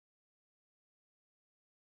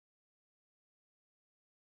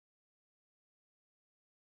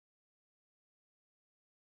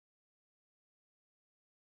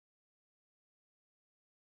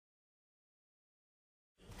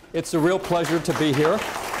It's a real pleasure to be here.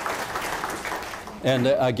 And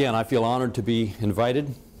again, I feel honored to be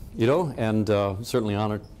invited, and certainly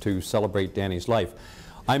honored to celebrate Danny's life.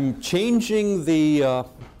 I'm changing the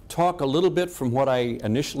talk a little bit from what I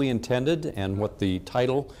initially intended and what the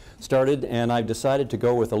title started, and I've decided to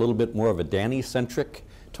go with a little bit more of a Danny-centric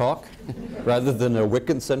talk rather than a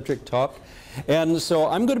Wickens-centric talk. And so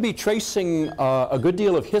I'm going to be tracing a good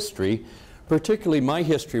deal of history, particularly my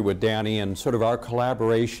history with Danny and sort of our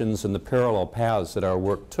collaborations and the parallel paths that our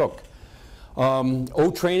work took.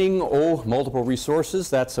 O Training, O Multiple Resources,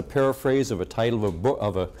 that's a paraphrase of a title of a book,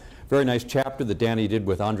 of a very nice chapter that Danny did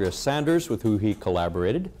with Andreas Sanders, with who he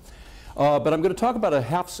collaborated. But I'm going to talk about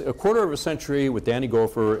a quarter of a century with Danny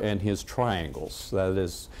Gopher and his triangles. That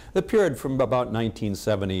is the period from about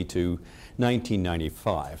 1970 to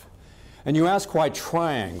 1995. And you ask why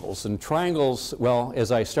triangles? And triangles, well,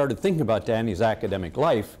 as I started thinking about Danny's academic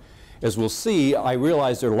life, as we'll see, I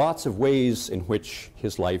realized there are lots of ways in which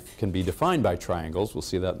his life can be defined by triangles. We'll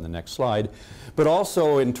see that in the next slide. But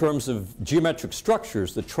also in terms of geometric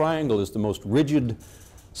structures, the triangle is the most rigid,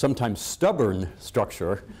 sometimes stubborn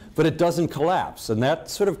structure, but it doesn't collapse. And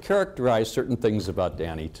that sort of characterized certain things about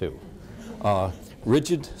Danny, too.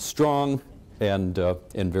 Rigid, strong, and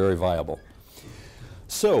very viable.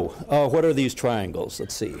 So, what are these triangles?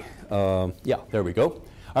 Let's see. Yeah, there we go.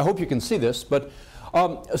 I hope you can see this, but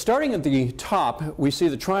starting at the top, we see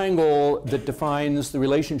the triangle that defines the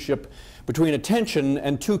relationship between attention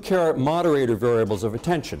and two moderator variables of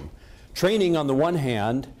attention. Training on the one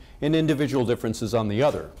hand, and individual differences on the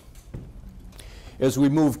other. As we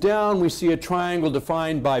move down, we see a triangle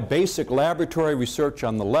defined by basic laboratory research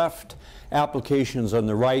on the left, applications on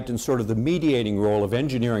the right, and sort of the mediating role of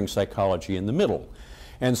engineering psychology in the middle.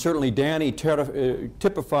 And certainly Danny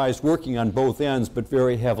typifies working on both ends, but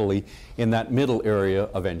very heavily in that middle area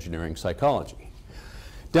of engineering psychology.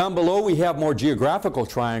 Down below we have more geographical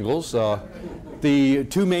triangles. The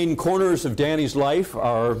two main corners of Danny's life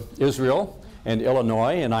are Israel and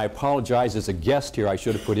Illinois, and I apologize, as a guest here I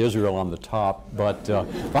should have put Israel on the top, but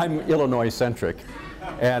I'm Illinois-centric.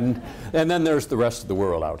 And then there's the rest of the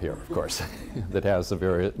world out here, of course, that has a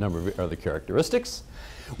very number of other characteristics.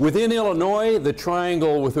 Within Illinois, the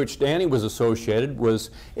triangle with which Danny was associated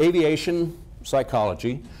was aviation,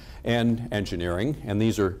 psychology, and engineering. And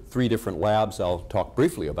these are three different labs I'll talk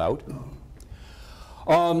briefly about.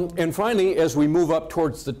 And finally, as we move up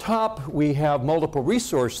towards the top, we have multiple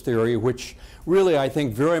resource theory, which really, I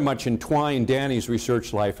think, very much entwined Danny's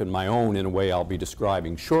research life and my own in a way I'll be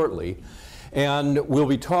describing shortly. And we'll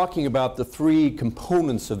be talking about the three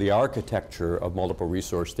components of the architecture of multiple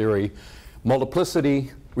resource theory: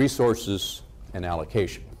 multiplicity, resources, and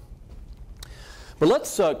allocation. But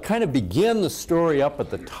let's kind of begin the story up at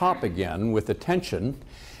the top again with attention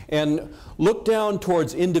and look down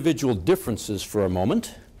towards individual differences for a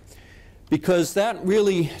moment, because that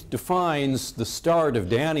really defines the start of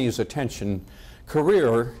Danny's attention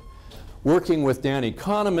career, working with Danny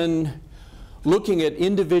Kahneman, looking at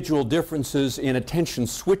individual differences in attention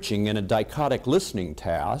switching in a dichotic listening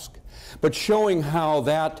task, but showing how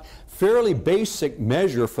that fairly basic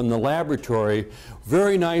measure from the laboratory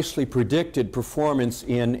very nicely predicted performance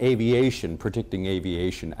in aviation, predicting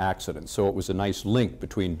aviation accidents. So it was a nice link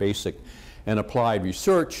between basic and applied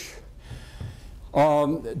research.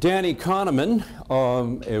 Danny Kahneman,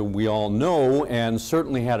 we all know, and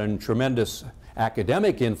certainly had a tremendous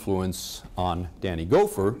academic influence on Danny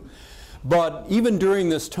Gopher. But even during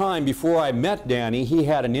this time, before I met Danny, he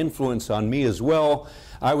had an influence on me as well.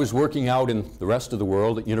 I was working out in the rest of the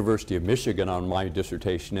world at University of Michigan on my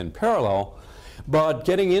dissertation in parallel. But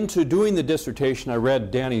getting into doing the dissertation, I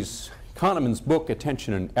read Kahneman's book,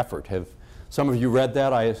 Attention and Effort. Have some of you read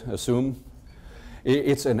that, I assume?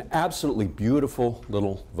 It's an absolutely beautiful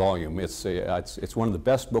little volume. It's one of the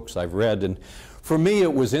best books I've read. And for me,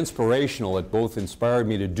 it was inspirational. It both inspired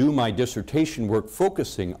me to do my dissertation work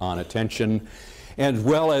focusing on attention, as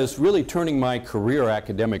well as really turning my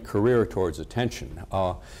academic career towards attention.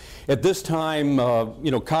 At this time,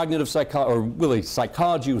 cognitive psychology, or really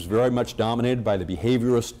psychology, was very much dominated by the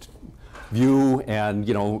behaviorist view,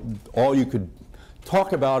 and all you could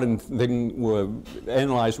talk about and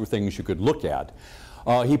analyze were things you could look at.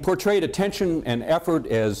 He portrayed attention and effort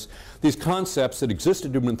as these concepts that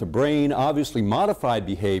existed in the brain, obviously modified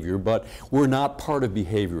behavior, but were not part of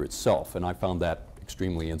behavior itself, and I found that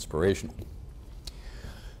extremely inspirational.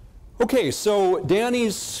 Okay, so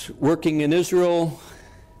Danny's working in Israel,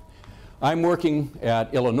 I'm working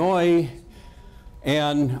at Illinois,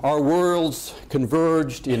 and our worlds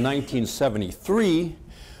converged in 1973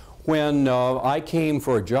 when I came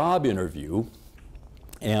for a job interview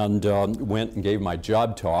and went and gave my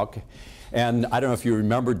job talk. And I don't know if you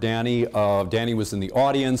remember Danny. Danny was in the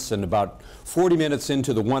audience, and about 40 minutes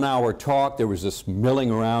into the 1-hour talk, there was this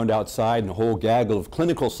milling around outside, and a whole gaggle of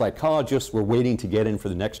clinical psychologists were waiting to get in for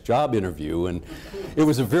the next job interview. And it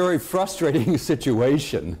was a very frustrating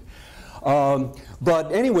situation.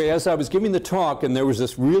 But anyway, as I was giving the talk, and there was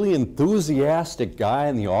this really enthusiastic guy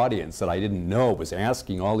in the audience that I didn't know was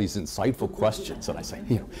asking all these insightful questions. And I said,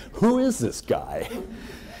 you know, who is this guy?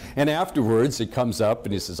 And afterwards, he comes up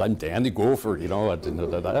and he says, I'm Danny Gopher, you know.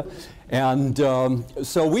 And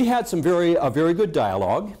so we had a very good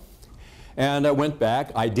dialogue. And I went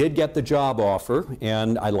back. I did get the job offer,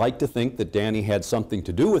 and I like to think that Danny had something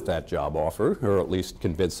to do with that job offer, or at least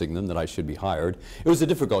convincing them that I should be hired. It was a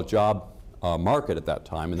difficult job market at that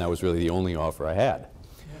time, and that was really the only offer I had.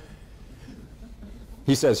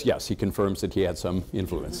 He says yes. He confirms that he had some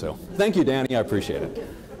influence. So thank you, Danny. I appreciate it.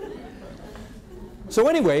 So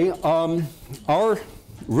anyway, our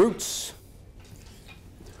roots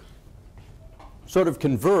sort of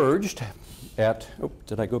converged at, oh,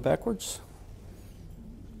 did I go backwards?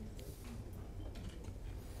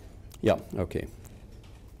 Yeah, okay.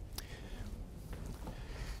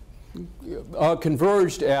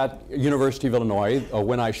 Converged at University of Illinois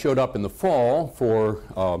when I showed up in the fall for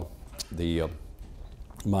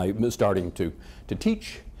my starting to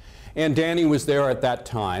teach. And Danny was there at that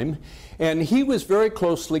time. And he was very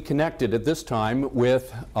closely connected at this time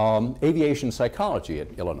with aviation psychology at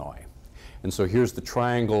Illinois. And so here's the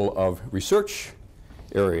triangle of research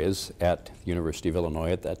areas at the University of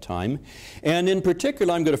Illinois at that time. And in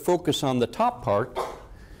particular, I'm going to focus on the top part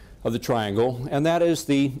of the triangle, and that is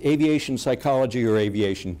the aviation psychology or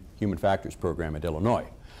aviation human factors program at Illinois.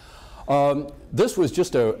 This was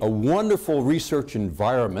just a wonderful research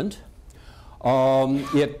environment.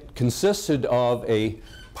 It consisted of a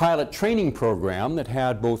pilot training program that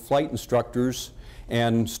had both flight instructors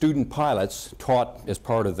and student pilots taught as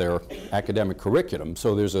part of their academic curriculum.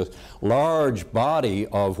 So there's a large body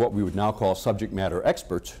of what we would now call subject matter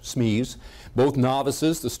experts, SMEs, both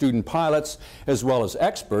novices, the student pilots, as well as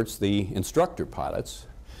experts, the instructor pilots.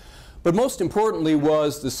 But most importantly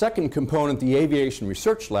was the second component, the Aviation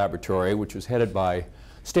Research Laboratory, which was headed by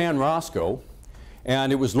Stan Roscoe,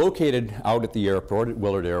 and it was located out at the airport, at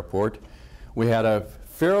Willard Airport. We had a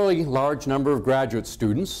fairly large number of graduate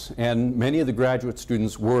students, and many of the graduate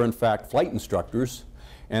students were in fact flight instructors.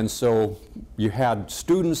 And so you had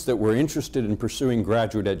students that were interested in pursuing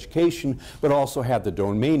graduate education, but also had the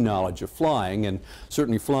domain knowledge of flying, and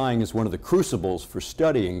certainly flying is one of the crucibles for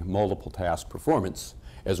studying multiple task performance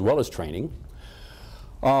as well as training.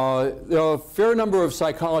 There are a fair number of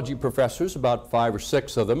psychology professors, about 5 or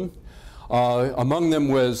 6 of them. Among them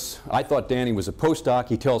was, I thought Danny was a postdoc.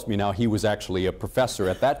 He tells me now he was actually a professor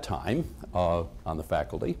at that time on the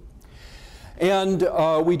faculty. And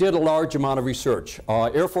we did a large amount of research.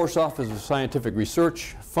 Air Force Office of Scientific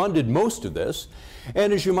Research funded most of this.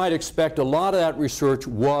 And as you might expect, a lot of that research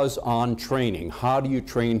was on training. How do you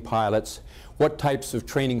train pilots? What types of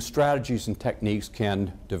training strategies and techniques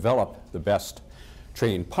can develop the best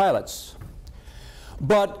trained pilots?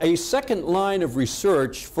 But a second line of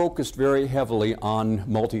research focused very heavily on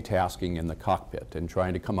multitasking in the cockpit and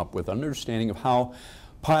trying to come up with an understanding of how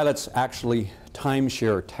pilots actually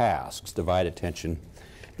timeshare tasks, divide attention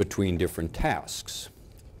between different tasks.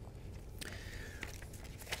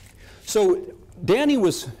 So Danny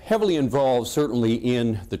was heavily involved certainly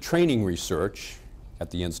in the training research at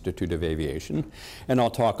the Institute of Aviation, and I'll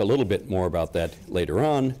talk a little bit more about that later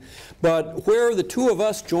on. But where the two of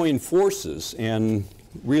us joined forces and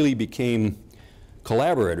really became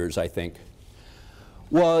collaborators, I think,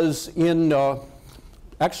 was in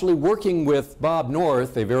actually working with Bob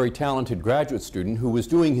North, a very talented graduate student who was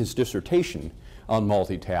doing his dissertation on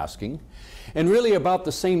multitasking. And really about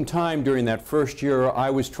the same time during that first year, I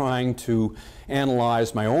was trying to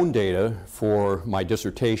analyze my own data for my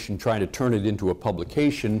dissertation, trying to turn it into a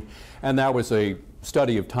publication, and that was a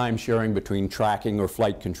study of time sharing between tracking or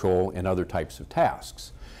flight control and other types of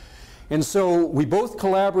tasks. And so we both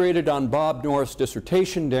collaborated on Bob North's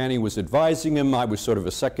dissertation. Danny was advising him. I was sort of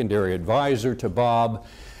a secondary advisor to Bob.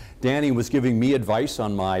 Danny was giving me advice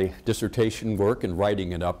on my dissertation work and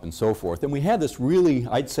writing it up and so forth. And we had this really,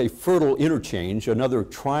 I'd say, fertile interchange, another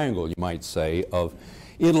triangle, you might say, of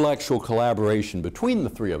intellectual collaboration between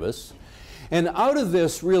the three of us. And out of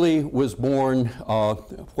this really was born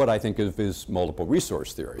what I think of as multiple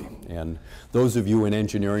resource theory. And those of you in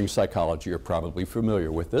engineering psychology are probably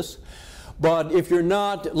familiar with this. But if you're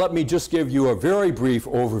not, let me just give you a very brief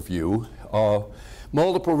overview.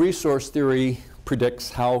 Multiple resource theory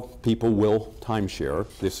predicts how people will timeshare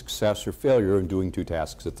the success or failure in doing two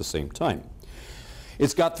tasks at the same time.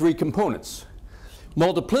 It's got three components.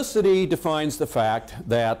 Multiplicity defines the fact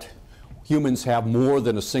that humans have more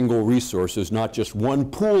than a single resource. There's not just one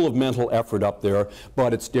pool of mental effort up there,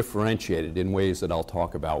 but it's differentiated in ways that I'll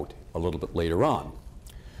talk about a little bit later on.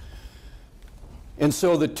 And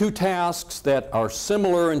so the two tasks that are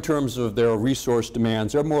similar in terms of their resource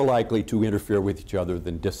demands are more likely to interfere with each other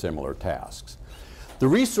than dissimilar tasks. The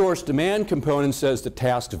resource demand component says that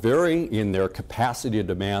tasks vary in their capacity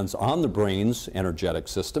demands on the brain's energetic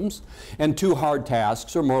systems, and two hard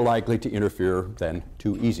tasks are more likely to interfere than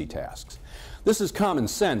two easy tasks. This is common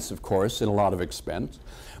sense, of course, in a lot of expense,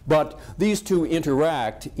 but these two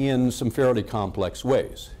interact in some fairly complex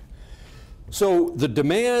ways. So the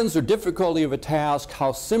demands or difficulty of a task,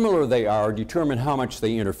 how similar they are, determine how much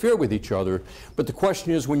they interfere with each other. But the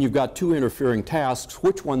question is, when you've got two interfering tasks,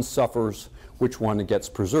 which one suffers, which one gets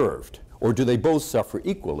preserved? Or do they both suffer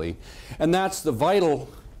equally? And that's the vital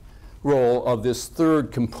role of this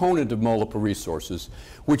third component of multiple resources,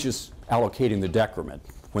 which is allocating the decrement.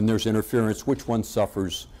 When there's interference, which one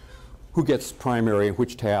suffers, who gets primary,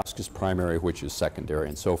 which task is primary, which is secondary,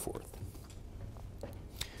 and so forth.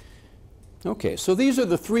 Okay, so these are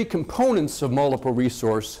the three components of multiple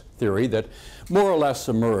resource theory that more or less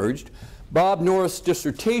emerged. Bob North's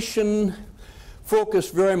dissertation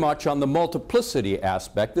focused very much on the multiplicity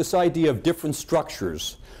aspect, this idea of different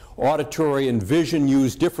structures. Auditory and vision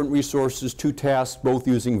use different resources. Two tasks, both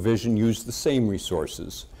using vision, use the same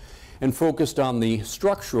resources, and focused on the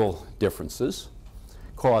structural differences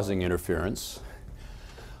causing interference.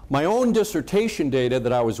 My own dissertation data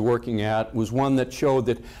that I was working at was one that showed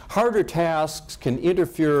that harder tasks can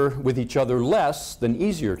interfere with each other less than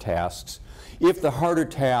easier tasks if the harder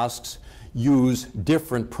tasks use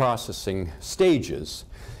different processing stages.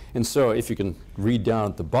 And so if you can read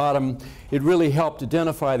down at the bottom, it really helped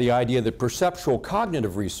identify the idea that perceptual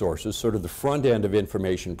cognitive resources, sort of the front end of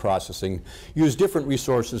information processing, use different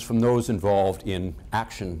resources from those involved in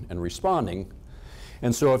action and responding.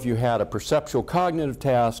 And so if you had a perceptual cognitive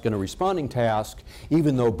task and a responding task,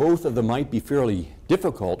 even though both of them might be fairly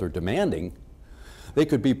difficult or demanding, they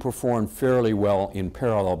could be performed fairly well in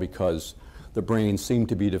parallel because the brain seemed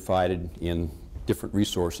to be divided in different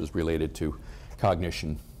resources related to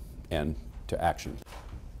cognition and to action.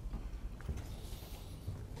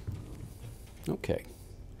 Okay.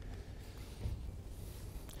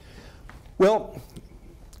 Well,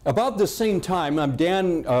 about the same time,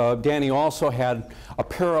 Danny also had a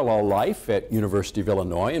parallel life at University of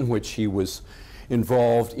Illinois in which he was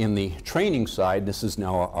involved in the training side. This is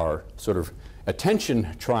now our sort of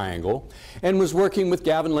attention triangle, and was working with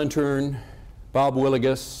Gavin Lintern, Bob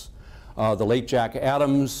Willigas, the late Jack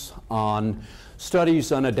Adams on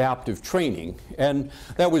studies on adaptive training. And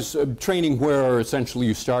that was training where essentially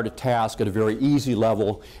you start a task at a very easy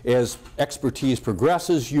level. As expertise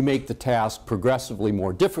progresses, you make the task progressively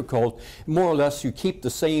more difficult. More or less, you keep the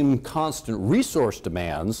same constant resource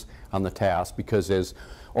demands on the task because as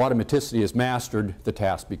automaticity is mastered, the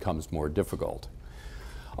task becomes more difficult.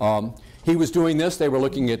 He was doing this. They were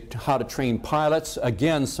looking at how to train pilots.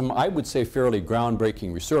 Again, some, I would say, fairly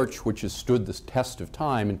groundbreaking research, which has stood the test of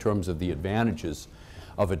time in terms of the advantages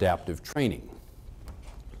of adaptive training.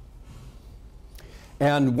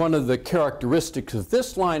 And one of the characteristics of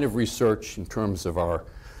this line of research in terms of our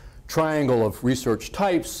triangle of research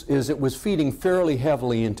types is it was feeding fairly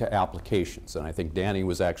heavily into applications. And I think Danny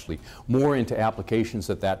was actually more into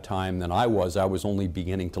applications at that time than I was. I was only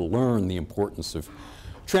beginning to learn the importance of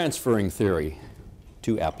transferring theory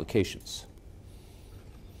to applications.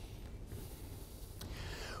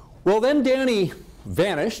 Well, then Danny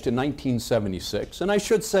vanished in 1976, and I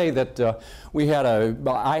should say that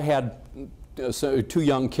I had two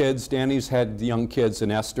young kids. Danny's had the young kids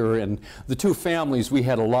and Esther, and the two families, we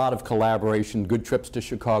had a lot of collaboration, good trips to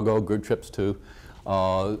Chicago, good trips to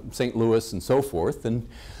St. Louis, and so forth. And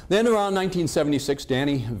then around 1976,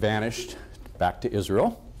 Danny vanished back to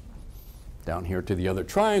Israel. Down here to the other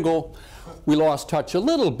triangle, we lost touch a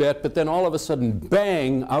little bit, but then all of a sudden,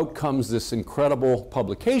 bang, out comes this incredible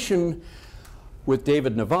publication with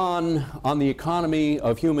David Navan on the economy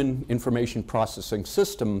of human information processing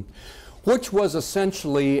system, which was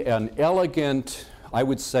essentially an elegant, I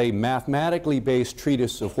would say, mathematically based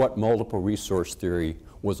treatise of what multiple resource theory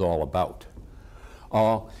was all about.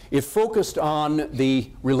 It focused on the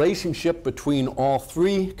relationship between all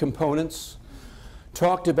three components,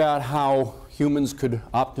 talked about how humans could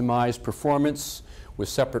optimize performance with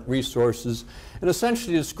separate resources, and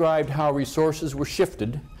essentially described how resources were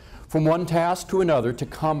shifted from one task to another to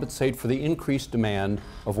compensate for the increased demand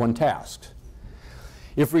of one task.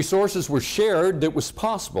 If resources were shared, it was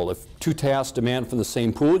possible. If two tasks demand from the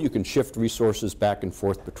same pool, you can shift resources back and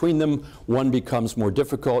forth between them. One becomes more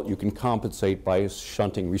difficult, you can compensate by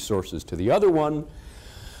shunting resources to the other one.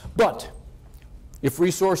 But if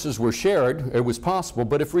resources were shared, it was possible,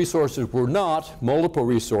 but if resources were not, multiple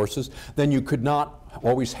resources, then you could not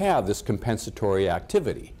always have this compensatory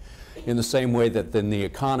activity. In the same way that in the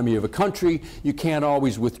economy of a country, you can't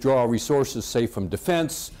always withdraw resources, say, from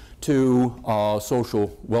defense to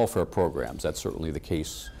social welfare programs. That's certainly the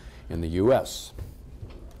case in the US.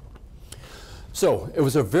 So it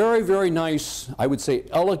was a very, very nice, I would say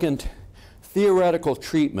elegant, theoretical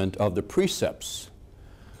treatment of the precepts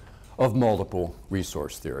of multiple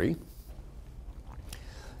resource theory.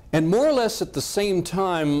 And more or less at the same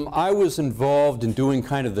time, I was involved in doing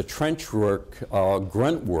kind of the trench work,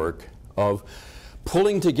 grunt work of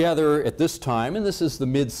pulling together at this time, and this is the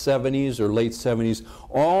mid-70s or late 70s,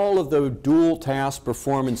 all of the dual task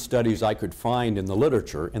performance studies I could find in the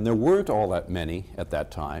literature, and there weren't all that many at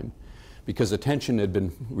that time, because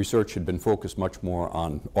research had been focused much more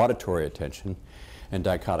on auditory attention and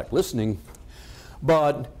dichotic listening.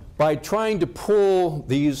 But by trying to pull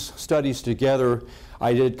these studies together,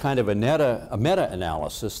 I did kind of a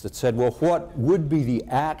meta-analysis that said, well, what would be the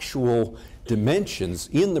actual dimensions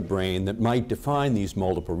in the brain that might define these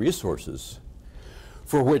multiple resources,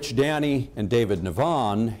 for which Danny and David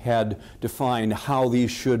Navon had defined how these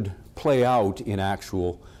should play out in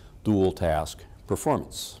actual dual task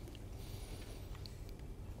performance.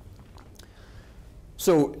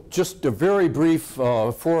 So just a very brief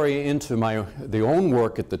foray into the own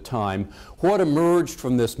work at the time. What emerged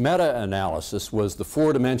from this meta-analysis was the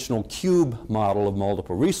four-dimensional cube model of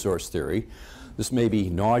multiple resource theory. This may be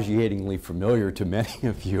nauseatingly familiar to many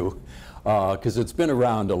of you because it's been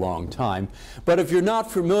around a long time. But if you're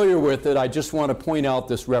not familiar with it, I just want to point out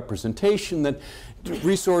this representation that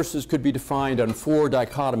resources could be defined on four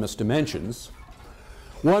dichotomous dimensions.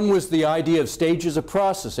 One was the idea of stages of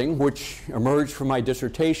processing, which emerged from my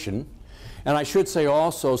dissertation. And I should say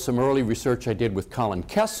also some early research I did with Colin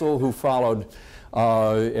Kessel, who followed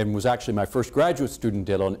and was actually my first graduate student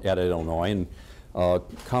at Illinois. And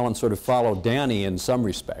Colin sort of followed Danny in some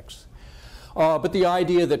respects. But the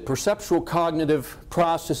idea that perceptual cognitive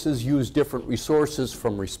processes use different resources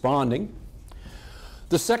from responding.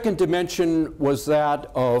 The second dimension was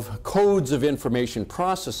that of codes of information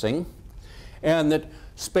processing, and that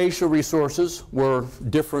spatial resources were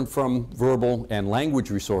different from verbal and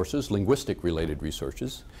language resources, linguistic related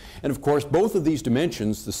resources. And of course, both of these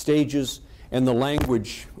dimensions, the stages and the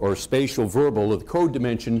language or spatial verbal, or the code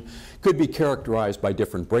dimension, could be characterized by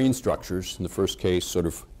different brain structures. In the first case, sort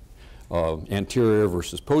of anterior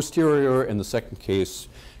versus posterior. In the second case,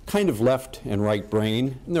 kind of left and right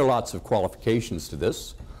brain. And there are lots of qualifications to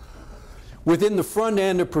this. Within the front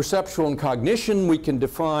end of perceptual and cognition, we can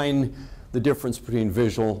define the difference between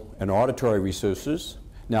visual and auditory resources,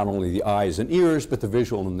 not only the eyes and ears, but the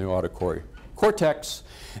visual and the auditory cortex.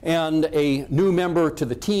 And a new member to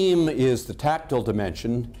the team is the tactile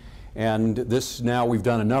dimension. And this, now we've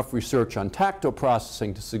done enough research on tactile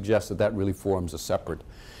processing to suggest that that really forms a separate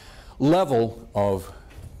level of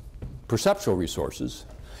perceptual resources.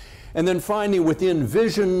 And then finally, within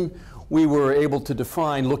vision, we were able to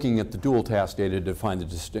define, looking at the dual task data, to define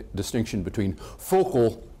the distinction between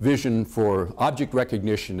focal vision for object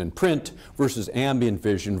recognition and print versus ambient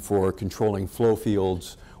vision for controlling flow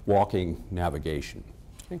fields, walking, navigation.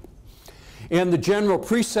 Okay. And the general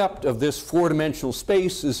precept of this four-dimensional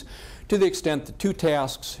space is, to the extent that two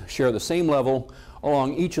tasks share the same level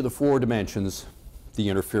along each of the four dimensions, the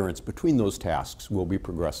interference between those tasks will be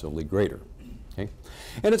progressively greater. Okay.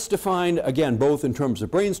 And it's defined, again, both in terms of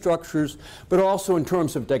brain structures, but also in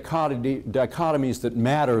terms of dichotomies that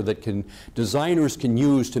matter, that designers can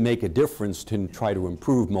use to make a difference to try to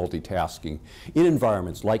improve multitasking in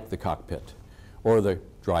environments like the cockpit or the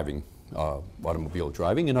driving, automobile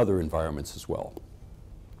driving, and other environments as well.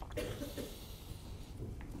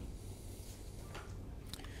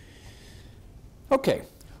 Okay,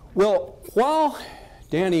 well, while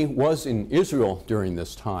Danny was in Israel during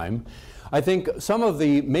this time, I think some of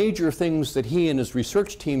the major things that he and his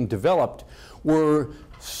research team developed were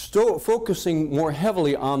focusing more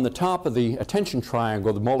heavily on the top of the attention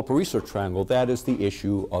triangle, the multiple research triangle. That is the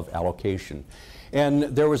issue of allocation. And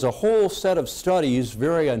there was a whole set of studies,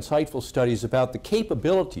 very insightful studies, about the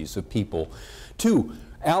capabilities of people to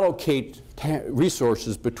allocate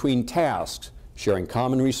resources between tasks, sharing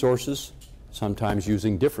common resources, sometimes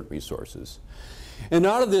using different resources. And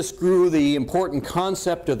out of this grew the important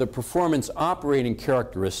concept of the performance operating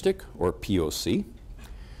characteristic, or POC.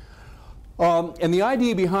 And the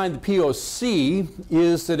idea behind the POC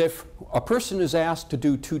is that if a person is asked to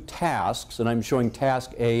do two tasks, and I'm showing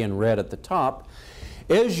task A in red at the top,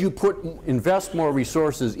 as you invest more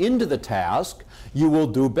resources into the task, you will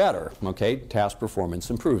do better. Okay, task performance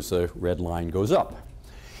improves. The red line goes up.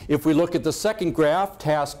 If we look at the second graph,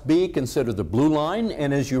 task B, consider the blue line,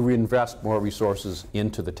 and as you reinvest more resources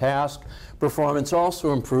into the task, performance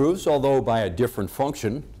also improves, although by a different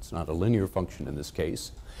function. It's not a linear function in this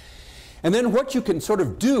case. And then what you can sort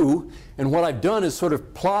of do, and what I've done is sort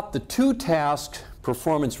of plot the two task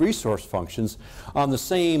performance resource functions on the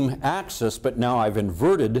same axis, but now I've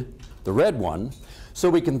inverted the red one. So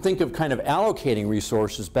we can think of kind of allocating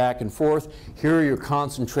resources back and forth. Here you're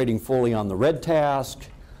concentrating fully on the red task.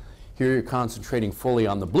 Here you're concentrating fully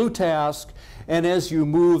on the blue task. And as you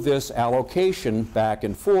move this allocation back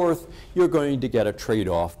and forth, you're going to get a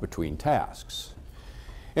trade-off between tasks.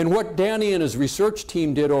 And what Danny and his research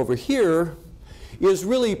team did over here is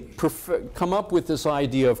really come up with this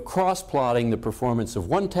idea of cross-plotting the performance of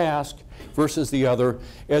one task versus the other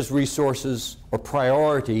as resources or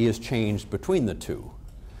priority is changed between the two.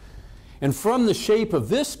 And from the shape of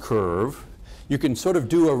this curve, you can sort of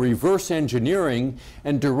do a reverse engineering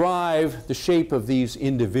and derive the shape of these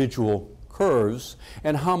individual curves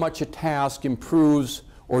and how much a task improves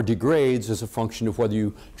or degrades as a function of whether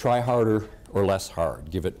you try harder or less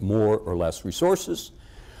hard, give it more or less resources,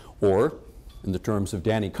 or, in the terms of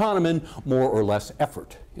Danny Kahneman, more or less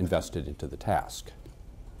effort invested into the task.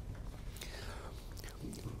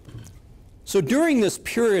 So during this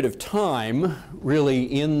period of time, really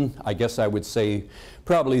in, I guess I would say,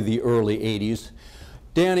 probably the early 80s,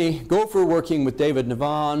 Danny Gopher, working with David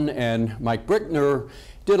Navan and Mike Brickner,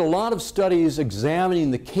 did a lot of studies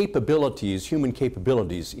examining the capabilities, human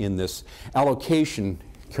capabilities, in this allocation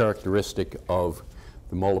characteristic of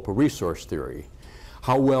the multiple resource theory.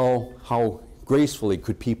 How gracefully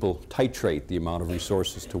could people titrate the amount of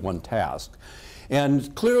resources to one task?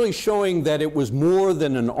 And clearly showing that it was more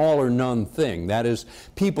than an all or none thing. That is,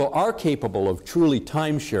 people are capable of truly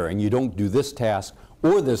time sharing. You don't do this task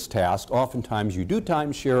or this task. Oftentimes you do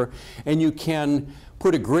time share, and you can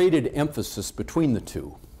put a graded emphasis between the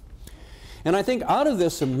two. And I think out of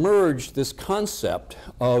this emerged this concept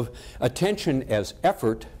of attention as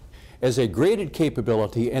effort, as a graded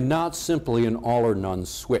capability, and not simply an all or none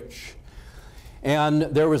switch. And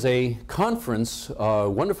there was a conference, a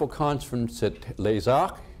wonderful conference at Les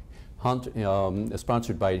Arcs,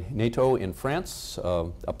 sponsored by NATO in France,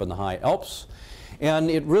 up in the high Alps. And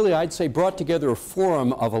it really, I'd say, brought together a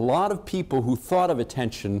forum of a lot of people who thought of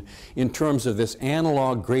attention in terms of this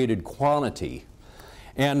analog graded quantity,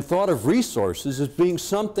 and thought of resources as being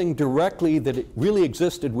something directly that it really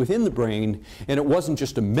existed within the brain, and it wasn't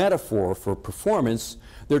just a metaphor for performance.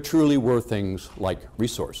 There truly were things like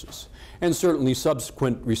resources. And certainly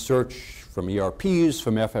subsequent research from ERPs,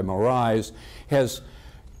 from fMRIs, has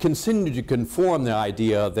continued to conform the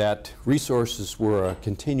idea that resources were a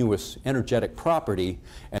continuous energetic property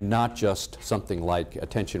and not just something like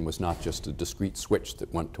attention was not just a discrete switch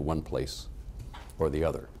that went to one place or the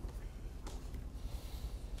other.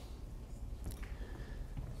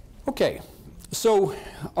 Okay, so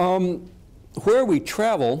where we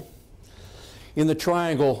travel in the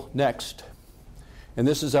triangle next, and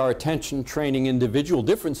this is our attention training individual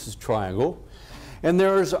differences triangle, and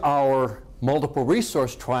there's our multiple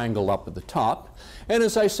resource triangle up at the top. And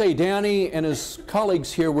as I say, Danny and his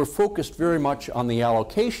colleagues here were focused very much on the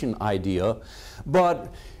allocation idea,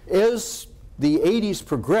 but as the 80s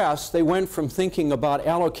progressed, they went from thinking about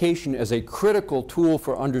allocation as a critical tool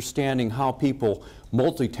for understanding how people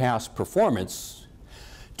multitask performance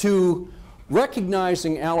to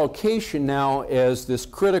recognizing allocation now as this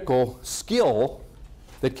critical skill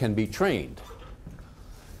that can be trained.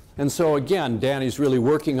 And so again, Danny's really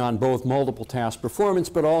working on both multiple task performance,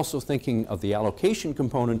 but also thinking of the allocation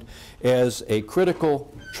component as a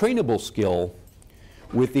critical trainable skill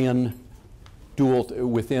within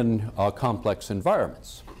complex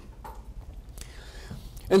environments.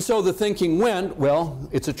 And so the thinking went, well,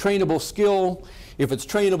 it's a trainable skill. If it's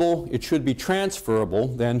trainable, it should be transferable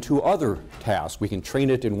then to other tasks. We can train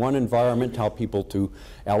it in one environment, tell people to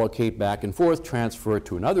allocate back and forth, transfer it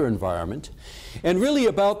to another environment. And really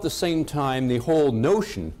about the same time, the whole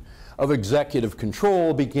notion of executive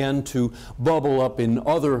control began to bubble up in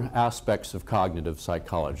other aspects of cognitive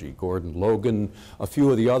psychology. Gordon Logan, a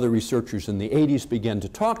few of the other researchers in the 80s began to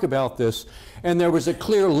talk about this, and there was a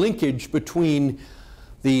clear linkage between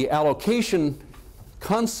the allocation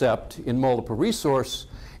concept in multiple resource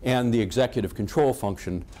and the executive control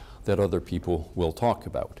function that other people will talk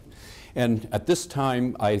about. And at this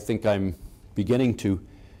time, I think I'm beginning to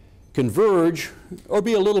converge or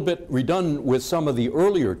be a little bit redundant with some of the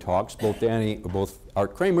earlier talks, both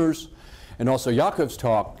Art Kramer's and also Yakov's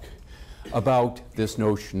talk about this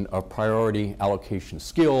notion of priority allocation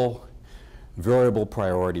skill, variable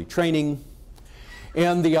priority training,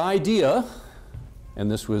 and the idea, and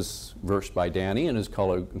this was versed by Danny and his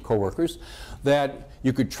co-workers, that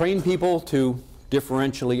you could train people to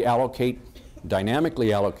differentially allocate,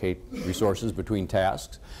 dynamically allocate resources between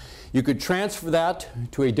tasks. You could transfer that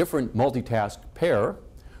to a different multitask pair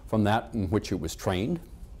from that in which it was trained.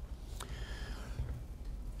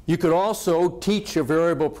 You could also teach a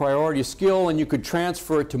variable priority skill, and you could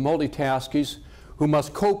transfer it to multitaskers who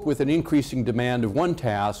must cope with an increasing demand of one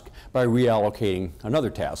task by reallocating another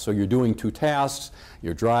task. So you're doing two tasks,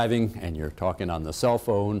 you're driving, and you're talking on the cell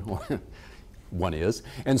phone, one is,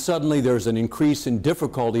 and suddenly there's an increase in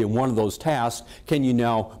difficulty in one of those tasks. Can you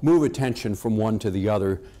now move attention from one to the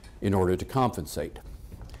other in order to compensate?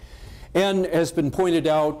 And as been pointed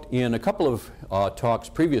out in a couple of talks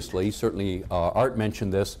previously, certainly Art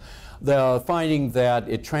mentioned this, the finding that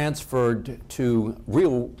it transferred to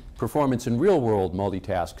real performance in real-world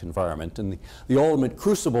multitask environment. And the ultimate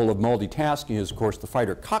crucible of multitasking is, of course, the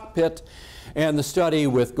fighter cockpit. And the study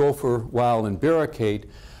with Gopher, Weil, and Barricade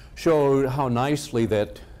showed how nicely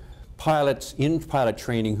that pilots in pilot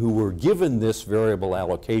training who were given this variable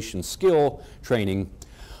allocation skill training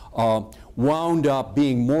wound up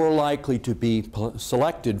being more likely to be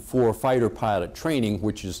selected for fighter pilot training,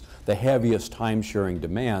 which is the heaviest time-sharing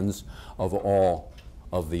demands of all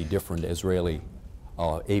of the different Israeli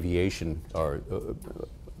aviation or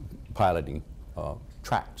piloting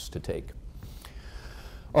tracks to take.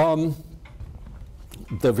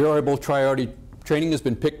 The variable priority training has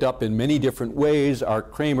been picked up in many different ways.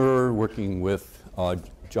 Art Kramer, working with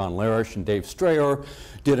John Larish and Dave Strayer,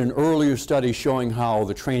 did an earlier study showing how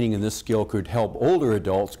the training in this skill could help older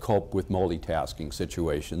adults cope with multitasking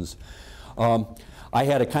situations. I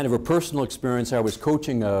had a kind of a personal experience. I was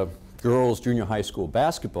coaching a girls' junior high school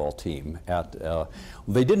basketball team at,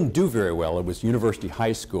 they didn't do very well. It was University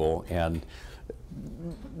High School, and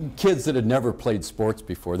kids that had never played sports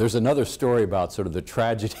before. There's another story about sort of the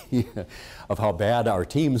tragedy of how bad our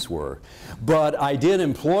teams were. But I did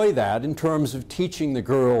employ that in terms of teaching the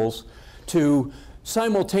girls to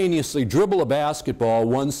simultaneously dribble a basketball,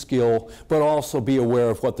 one skill, but also be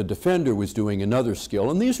aware of what the defender was doing, another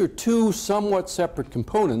skill. And these are two somewhat separate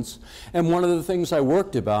components. And one of the things I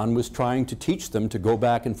worked on was trying to teach them to go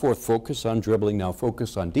back and forth, focus on dribbling, now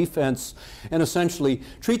focus on defense, and essentially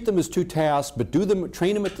treat them as two tasks, but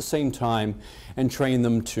train them at the same time, and train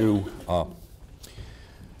them to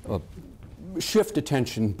shift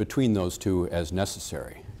attention between those two as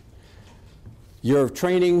necessary. Year of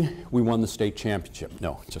training, we won the state championship.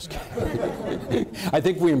 No, just kidding. I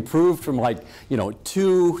think we improved from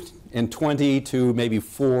 2 and 20 to maybe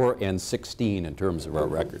 4 and 16 in terms of our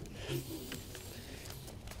record.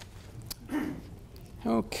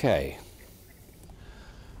 Okay.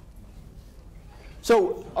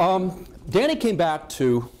 So Danny came back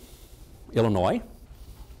to Illinois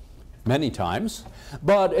many times,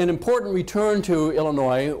 but an important return to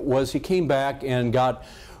Illinois was he came back and got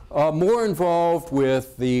more involved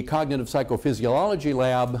with the Cognitive Psychophysiology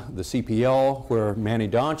Lab, the CPL, where Manny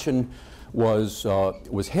Donchin was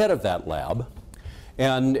head of that lab.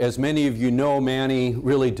 And as many of you know, Manny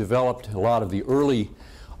really developed a lot of the early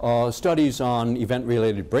studies on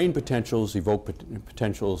event-related brain potentials, evoked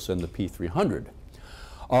potentials, and the P300.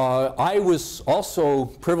 I was also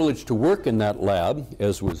privileged to work in that lab,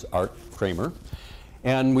 as was Art Kramer,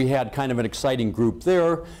 and we had kind of an exciting group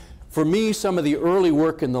there. For me, some of the early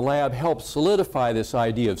work in the lab helped solidify this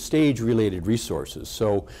idea of stage-related resources.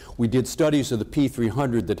 So we did studies of the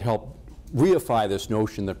P300 that helped reify this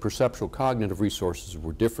notion that perceptual cognitive resources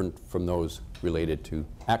were different from those related to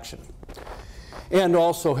action. And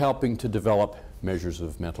also helping to develop measures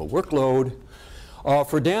of mental workload.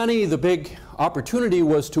 For Danny, the big opportunity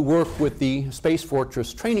was to work with the Space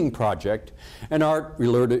Fortress training project, and Art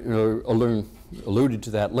alluded to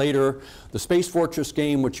that later. The Space Fortress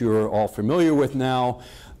game, which you're all familiar with now,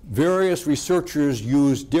 various researchers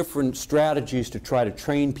used different strategies to try to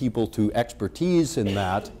train people to expertise in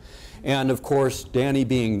that. And of course, Danny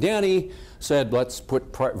being Danny, said let's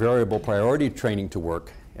put variable priority training to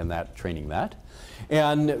work in that, training that.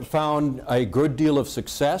 And found a good deal of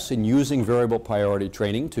success in using variable priority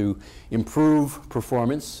training to improve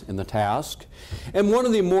performance in the task. And one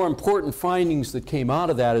of the more important findings that came out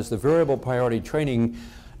of that is the variable priority training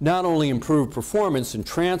not only improved performance and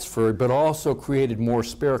transferred, but also created more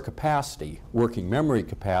spare capacity, working memory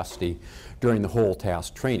capacity, during the whole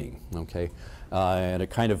task training, okay? And it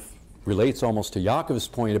kind of relates almost to Yaakov's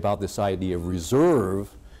point about this idea of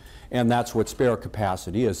reserve, and that's what spare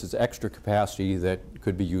capacity is. It's extra capacity that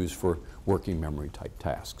could be used for working memory type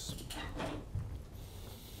tasks.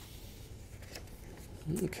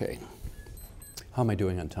 Okay. How am I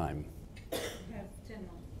doing on time? You have 10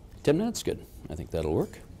 minutes. 10 minutes? Good. I think that'll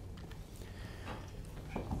work.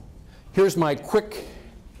 Here's my quick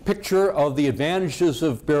picture of the advantages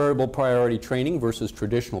of variable priority training versus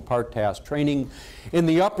traditional part task training. In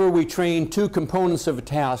the upper, we train two components of a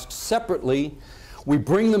task separately. We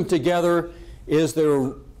bring them together as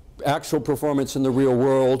their actual performance in the real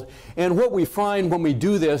world. And what we find when we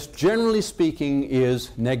do this, generally speaking,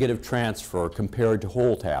 is negative transfer compared to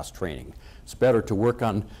whole task training. It's better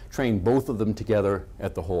to train both of them together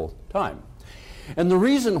at the whole time. And the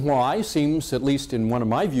reason why seems, at least in one of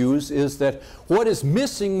my views, is that what is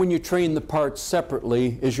missing when you train the parts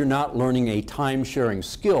separately is you're not learning a time-sharing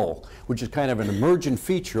skill, which is kind of an emergent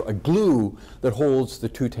feature, a glue that holds the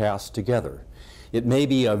two tasks together. It may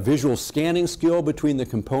be a visual scanning skill between the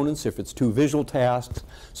components if it's two visual tasks,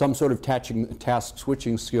 some sort of task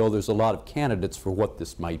switching skill. There's a lot of candidates for what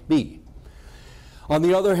this might be. On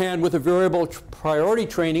the other hand, with a variable priority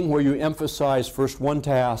training where you emphasize first one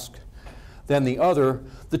task, then the other,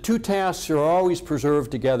 the two tasks are always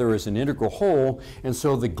preserved together as an integral whole, and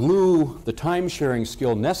so the glue, the time-sharing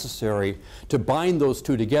skill necessary to bind those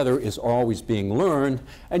two together is always being learned,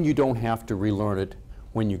 and you don't have to relearn it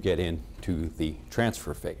when you get into the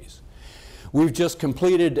transfer phase. We've just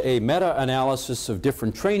completed a meta-analysis of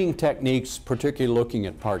different training techniques, particularly looking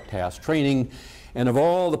at part task training, and of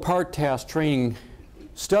all the part task training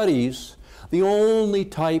studies, the only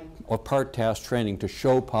type of part task training to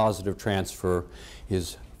show positive transfer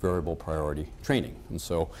is variable priority training. And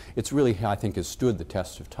so it's really, I think, has stood the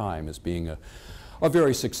test of time as being a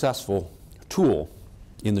very successful tool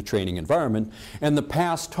in the training environment. And the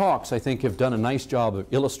past talks, I think, have done a nice job of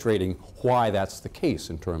illustrating why that's the case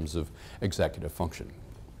in terms of executive function.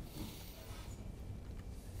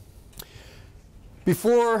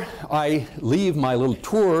 Before I leave my little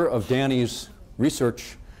tour of Danny's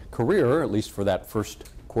research career, at least for that first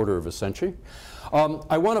quarter of a century,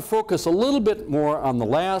 I want to focus a little bit more on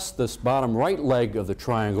this bottom right leg of the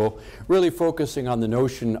triangle, really focusing on the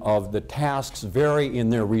notion of the tasks vary in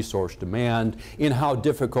their resource demand, in how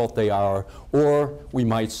difficult they are, or we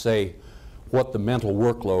might say what the mental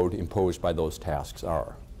workload imposed by those tasks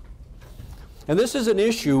are. And this is an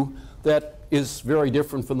issue that is very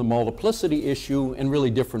different from the multiplicity issue and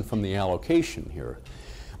really different from the allocation here.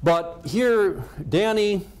 But here,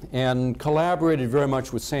 Danny collaborated very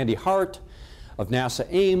much with Sandy Hart of NASA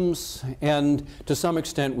Ames, and to some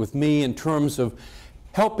extent with me in terms of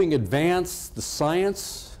helping advance the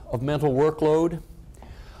science of mental workload.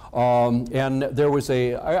 And there was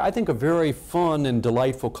I think, a very fun and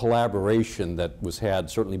delightful collaboration that was had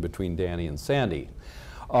certainly between Danny and Sandy.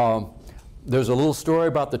 There's a little story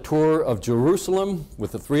about the tour of Jerusalem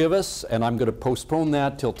with the three of us, and I'm going to postpone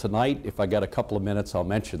that till tonight. If I got a couple of minutes, I'll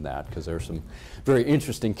mention that, because there are some very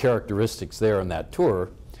interesting characteristics there in that tour.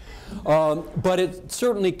 But it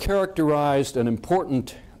certainly characterized an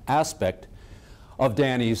important aspect of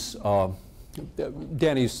Danny's career.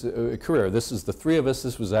 This is the three of us.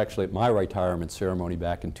 This was actually at my retirement ceremony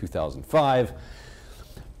back in 2005.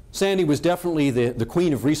 Sandy was definitely the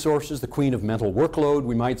queen of resources, the queen of mental workload,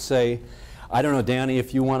 we might say. I don't know, Danny,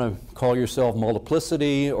 if you want to call yourself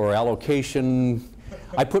multiplicity or allocation.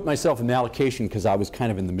 I put myself in allocation because I was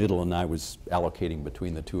kind of in the middle and I was allocating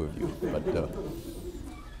between the two of you. But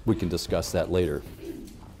we can discuss that later.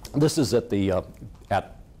 This is at the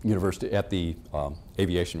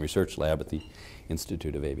Aviation Research Lab at the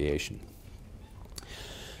Institute of Aviation.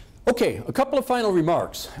 Okay, a couple of final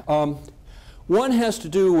remarks. One has to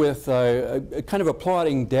do with kind of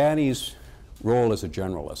applauding Danny's role as a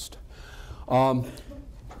generalist.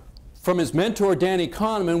 From his mentor, Danny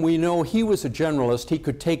Kahneman, we know he was a generalist. He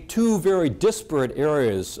could take two very disparate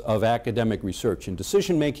areas of academic research, in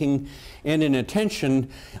decision-making and in attention,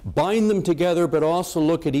 bind them together, but also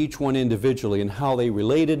look at each one individually and how they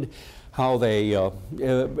related,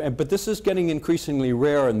 but this is getting increasingly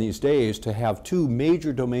rare in these days to have two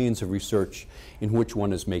major domains of research in which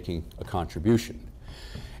one is making a contribution.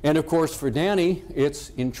 And of course, for Danny, it's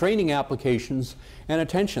in training applications and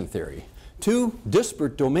attention theory. Two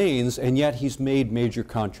disparate domains, and yet he's made major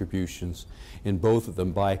contributions in both of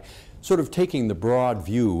them by sort of taking the broad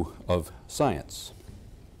view of science.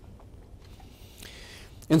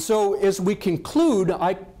 And so as we conclude,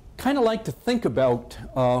 I kind of like to think about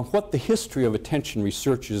what the history of attention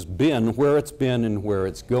research has been, where it's been, and where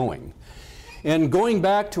it's going. And going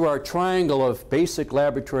back to our triangle of basic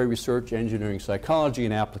laboratory research, engineering, psychology,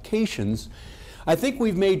 and applications, I think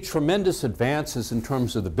we've made tremendous advances in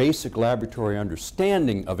terms of the basic laboratory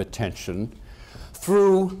understanding of attention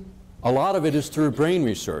through, a lot of it is through brain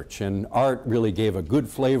research, and Art really gave a good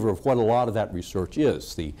flavor of what a lot of that research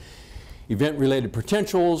is. The event-related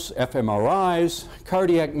potentials, fMRIs,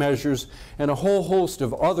 cardiac measures, and a whole host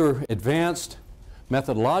of other advanced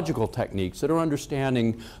methodological techniques that are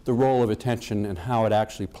understanding the role of attention and how it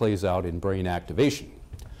actually plays out in brain activation.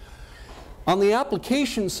 On the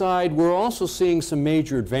application side, we're also seeing some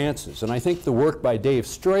major advances, and I think the work by Dave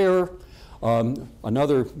Strayer,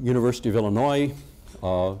 another University of Illinois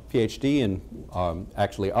PhD and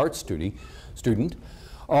actually art student,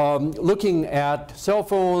 looking at cell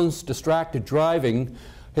phones, distracted driving,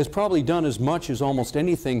 has probably done as much as almost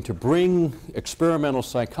anything to bring experimental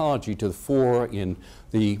psychology to the fore in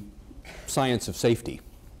the science of safety.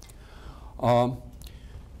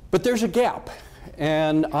 But there's a gap,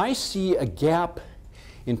 and I see a gap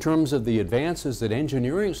in terms of the advances that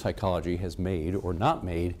engineering psychology has made or not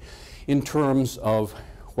made in terms of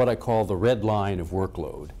what I call the red line of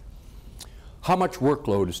workload. How much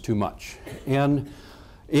workload is too much? And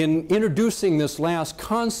in introducing this last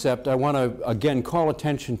concept, I want to again call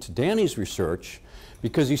attention to Danny's research,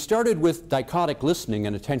 because he started with dichotic listening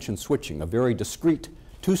and attention switching, a very discrete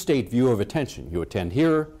two-state view of attention. You attend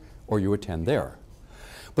here or you attend there.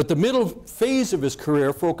 But the middle phase of his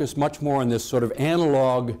career focused much more on this sort of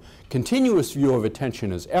analog, continuous view of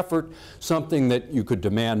attention as effort, something that you could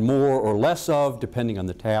demand more or less of depending on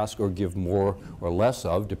the task, or give more or less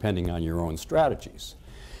of depending on your own strategies.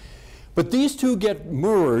 But these two get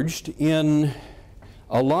merged in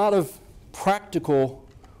a lot of practical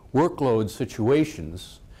workload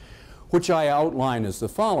situations, which I outline as the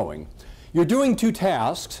following. You're doing two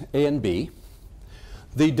tasks, A and B.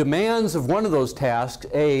 The demands of one of those tasks,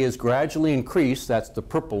 A, is gradually increased. That's the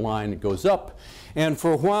purple line that goes up. And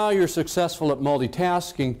for a while you're successful at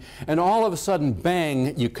multitasking, and all of a sudden,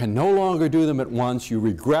 bang, you can no longer do them at once. You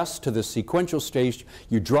regress to the sequential stage.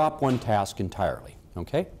 You drop one task entirely,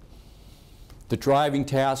 okay? The driving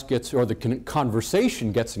task gets, or the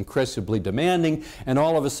conversation gets increasingly demanding, and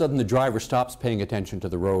all of a sudden the driver stops paying attention to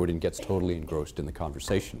the road and gets totally engrossed in the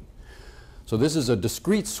conversation. So this is a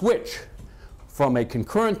discrete switch from a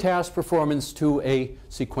concurrent task performance to a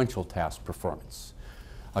sequential task performance,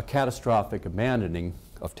 a catastrophic abandoning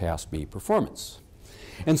of task B performance.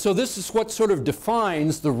 And so this is what sort of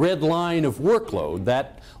defines the red line of workload,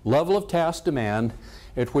 that level of task demand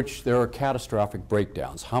at which there are catastrophic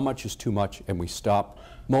breakdowns. How much is too much, and we stop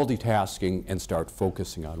multitasking and start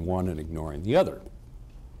focusing on one and ignoring the other.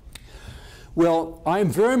 Well, I'm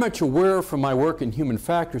very much aware from my work in human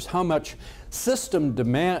factors how much system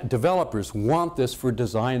developers want this for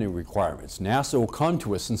designing requirements. NASA will come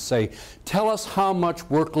to us and say, tell us how much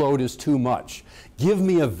workload is too much. Give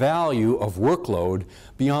me a value of workload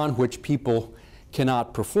beyond which people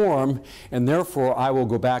cannot perform, and therefore I will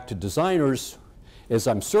go back to designers as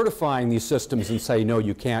I'm certifying these systems and say, no,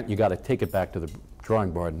 you can't, you got to take it back to the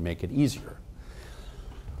drawing board and make it easier.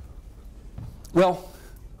 Well,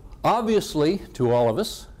 obviously, to all of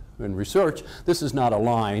us in research, this is not a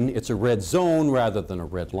line. It's a red zone rather than a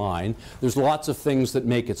red line. There's lots of things that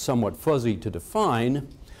make it somewhat fuzzy to define.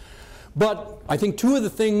 But I think two of the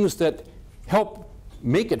things that help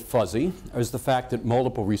make it fuzzy is the fact that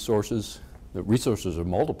multiple resources, the resources are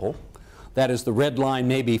multiple. That is, the red line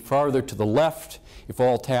may be farther to the left if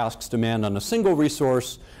all tasks demand on a single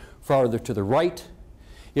resource, farther to the right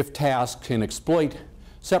if tasks can exploit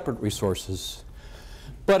separate resources.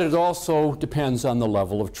 But it also depends on the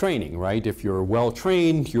level of training, right? If you're well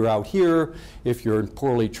trained, you're out here. If you're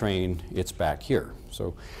poorly trained, it's back here.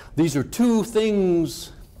 So these are two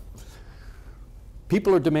things.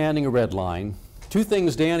 People are demanding a red line. Two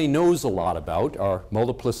things Danny knows a lot about are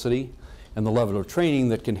multiplicity and the level of training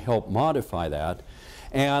that can help modify that.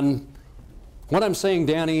 And what I'm saying,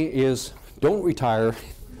 Danny, is don't retire.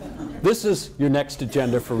 This is your next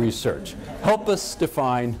agenda for research. Help us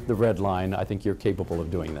define the red line. I think you're capable of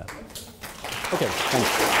doing that. Okay,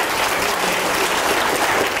 thanks.